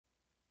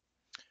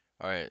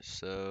Alright,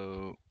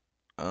 so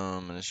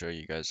I'm gonna show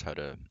you guys how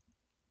to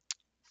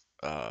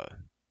uh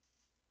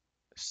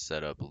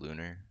set up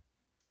Lunar.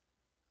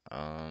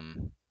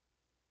 Um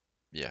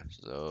yeah,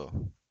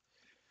 so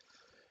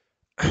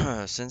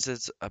since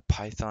it's a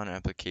Python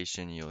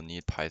application, you'll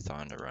need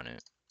Python to run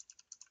it.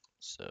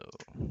 So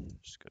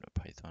just go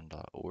to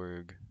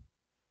python.org,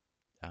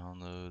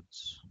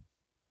 downloads,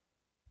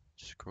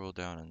 scroll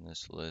down in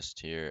this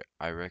list here.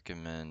 I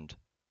recommend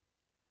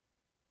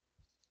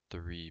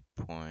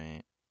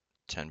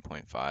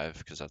 3.10.5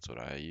 because that's what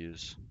I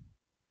use.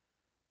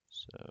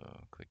 So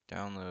click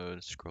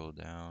download, scroll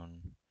down,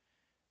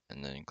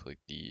 and then click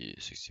the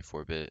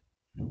 64-bit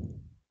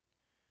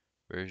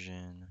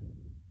version,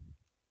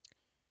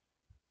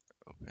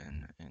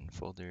 open in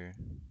folder,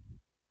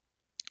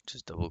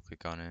 just double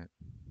click on it,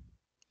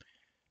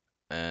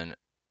 and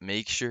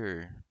make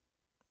sure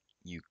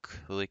you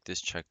click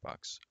this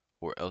checkbox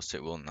or else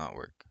it will not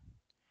work.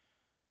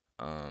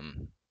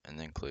 And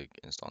then click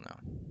install now.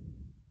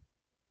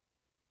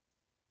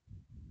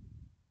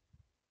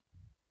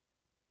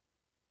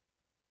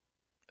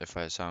 If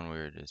I sound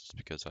weird, it's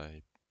because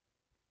I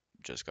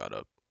just got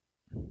up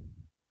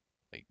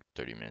like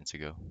 30 minutes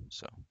ago,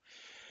 so.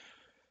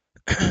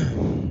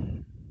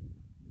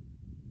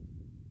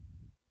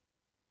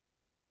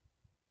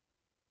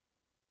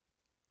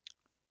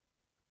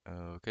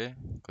 Okay,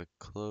 click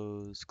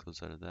close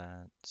out of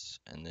that,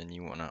 and then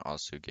you want to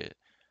also get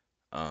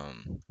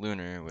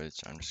Lunar,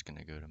 which I'm just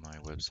gonna go to my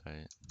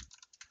website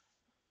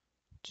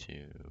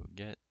to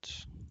get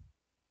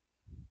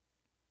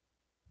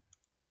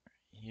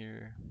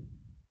here.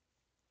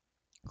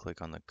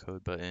 Click on the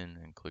code button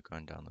and click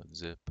on download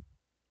zip,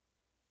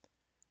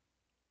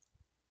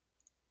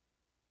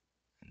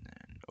 and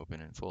then open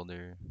in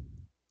folder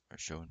or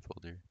show in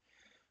folder.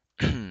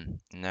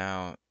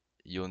 Now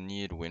you'll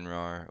need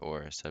WinRAR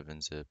or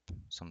 7-zip,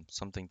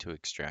 something to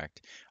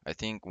extract. I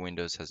think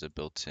Windows has a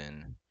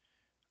built-in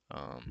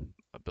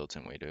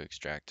way to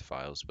extract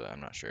files, but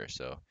I'm not sure.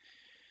 So,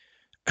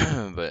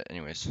 but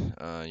anyways,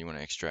 you want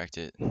to extract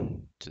it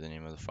to the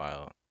name of the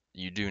file.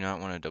 You do not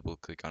want to double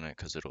click on it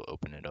because it'll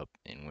open it up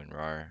in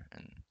WinRAR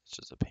and it's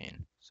just a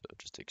pain. So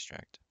just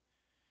extract.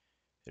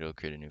 It'll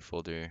create a new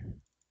folder,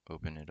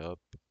 open it up,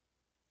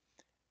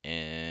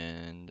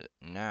 and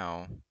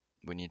now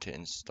we need to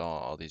install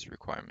all these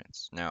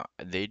requirements. Now,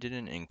 they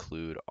didn't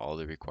include all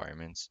the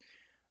requirements.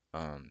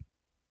 Um,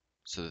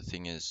 so the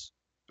thing is,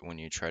 when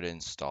you try to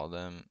install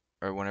them,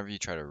 or whenever you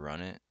try to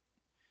run it,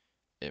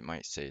 it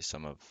might say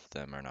some of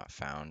them are not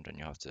found and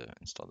you have to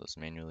install those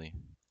manually,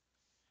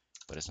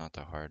 but it's not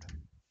that hard.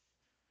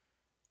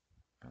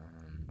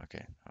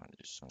 Okay, I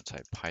just want to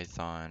type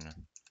Python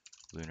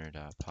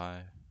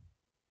lunar.py.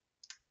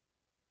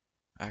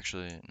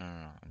 Actually, no,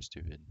 I'm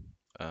stupid.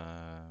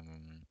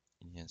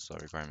 Install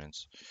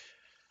requirements.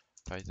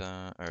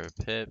 Python or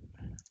pip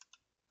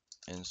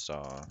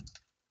install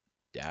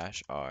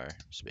dash r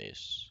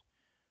space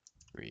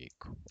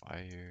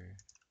requirements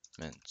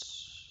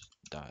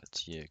dot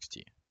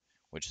txt,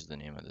 which is the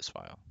name of this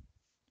file.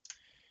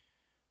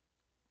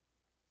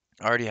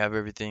 I already have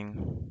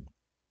everything.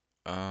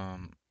 I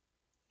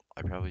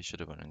probably should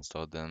have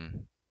uninstalled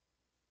them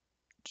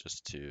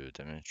just to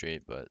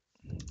demonstrate, but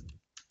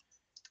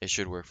it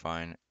should work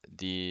fine.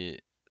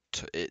 It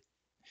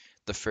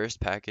the first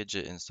package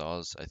it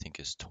installs, I think,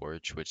 is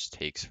Torch, which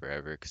takes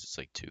forever because it's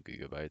like 2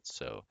 GB.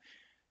 So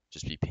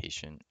just be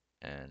patient.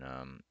 And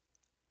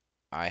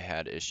I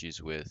had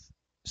issues with,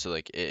 so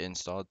like it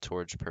installed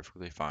Torch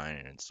perfectly fine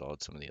and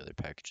installed some of the other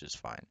packages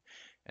fine,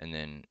 and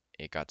then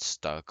it got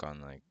stuck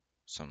on like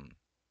some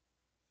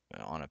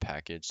on a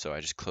package. So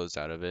I just closed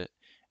out of it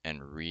and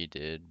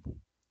redid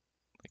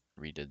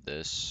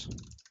this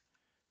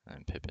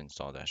and pip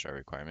install dash r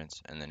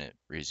requirements, and then it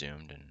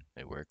resumed and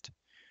it worked.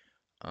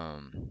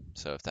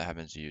 So if that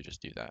happens to you,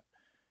 just do that.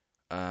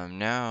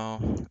 Now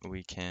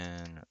we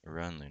can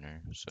run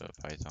Lunar. So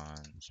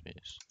Python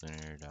space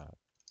lunar.py,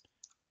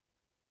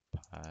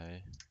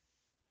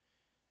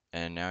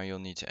 and now you'll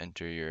need to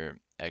enter your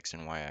X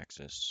and Y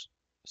axis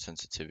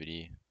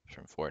sensitivity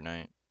from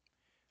Fortnite.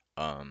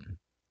 Um,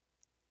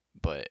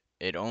 but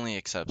it only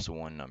accepts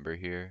one number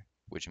here,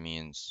 which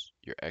means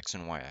your X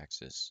and Y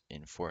axis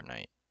in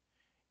Fortnite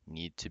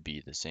need to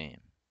be the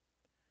same.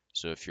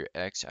 So if your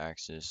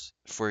x-axis,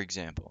 for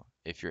example,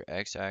 if your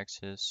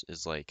x-axis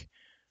is like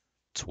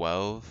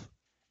 12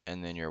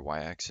 and then your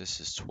y-axis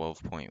is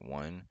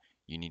 12.1,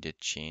 you need to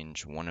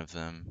change one of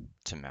them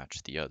to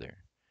match the other.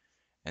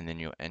 And then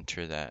you'll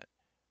enter that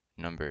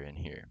number in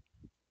here.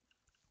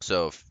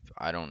 So if,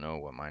 I don't know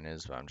what mine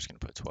is, but I'm just going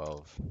to put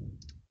 12.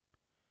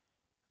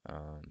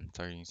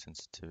 Targeting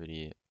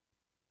sensitivity,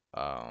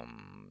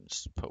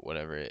 just put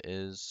whatever it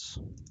is.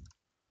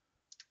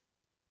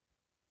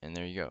 And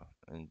there you go.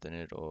 And then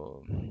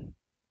it'll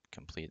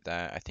complete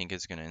that. I think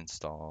it's going to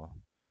install,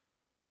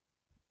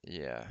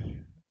 yeah,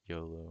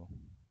 YOLO.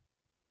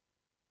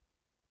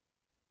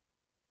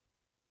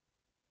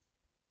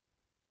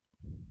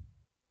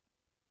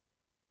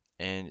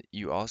 And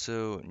you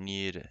also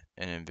need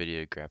an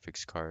NVIDIA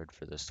graphics card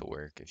for this to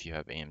work. If you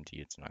have AMD,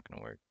 it's not going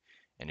to work.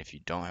 And if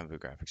you don't have a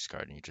graphics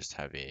card and you just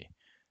have a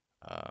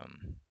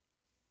um,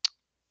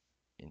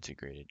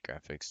 integrated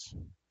graphics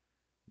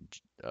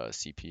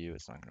CPU,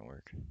 it's not gonna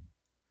work.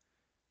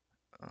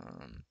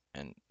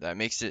 And that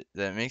makes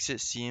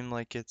it seem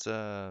like it's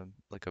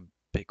like a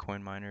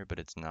Bitcoin miner, but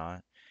it's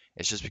not.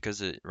 It's just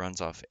because it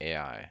runs off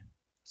AI.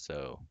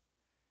 So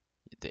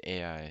the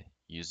AI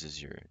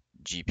uses your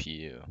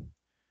GPU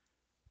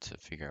to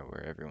figure out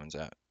where everyone's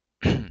at.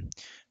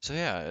 So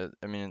yeah,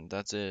 I mean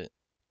that's it.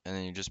 And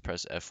then you just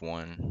press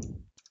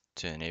F1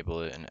 to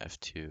enable it and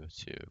F2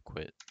 to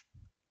quit.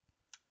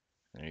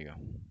 There you go.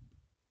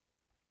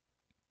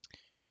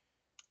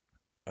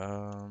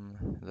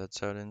 That's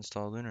how to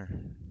install Lunar.